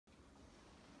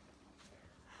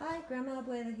Hi, Grandma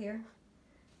Abuela here.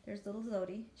 There's little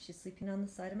Zodi. She's sleeping on the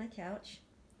side of my couch.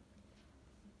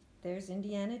 There's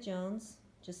Indiana Jones,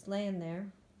 just laying there.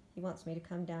 He wants me to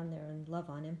come down there and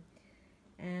love on him.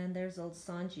 And there's old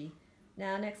Sanji.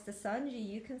 Now, next to Sanji,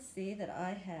 you can see that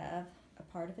I have a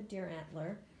part of a deer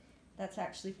antler. That's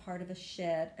actually part of a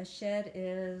shed. A shed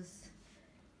is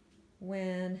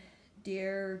when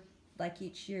deer, like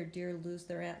each year, deer lose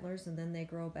their antlers and then they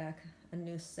grow back a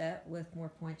new set with more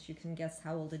points. You can guess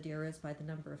how old a deer is by the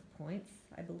number of points,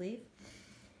 I believe.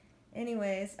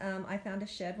 Anyways, I found a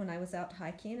shed when I was out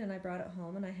hiking and I brought it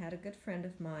home, and I had a good friend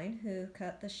of mine who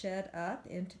cut the shed up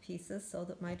into pieces so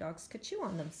that my dogs could chew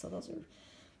on them. So those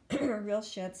are real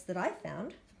sheds that I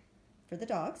found for the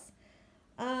dogs.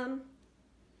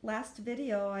 Last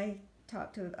video I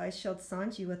showed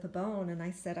Sanji with a bone, and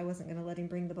I said I wasn't going to let him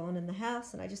bring the bone in the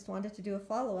house, and I just wanted to do a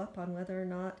follow-up on whether or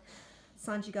not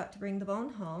Sanji got to bring the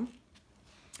bone home.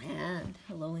 And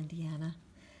hello, Indiana.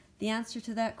 The answer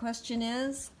to that question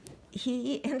is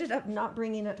he ended up not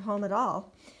bringing it home at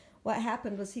all. What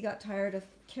happened was he got tired of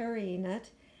carrying it,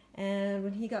 and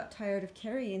when he got tired of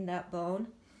carrying that bone,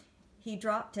 he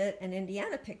dropped it, and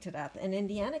Indiana picked it up, and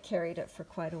Indiana carried it for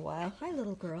quite a while. Hi,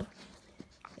 little girl.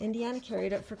 Indiana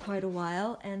carried it for quite a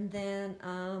while, and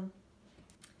then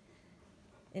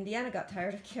Indiana got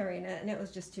tired of carrying it, and it was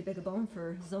just too big a bone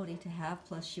for Zodi to have,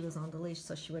 plus she was on the leash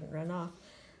so she wouldn't run off.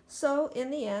 So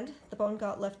in the end, the bone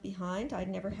got left behind. I'd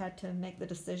never had to make the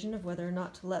decision of whether or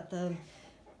not to let the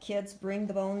kids bring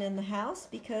the bone in the house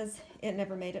because it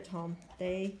never made it home.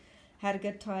 They had a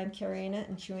good time carrying it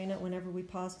and chewing it whenever we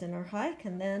paused in our hike,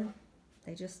 and then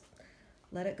they just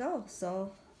let it go.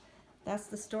 So that's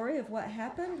the story of what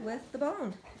happened with the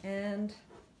bone. And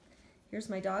here's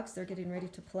my dogs. They're getting ready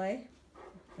to play.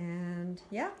 And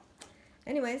yeah,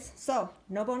 anyways, so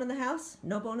no bone in the house,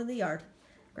 no bone in the yard.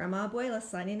 Grandma Abuela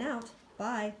signing out.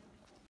 Bye.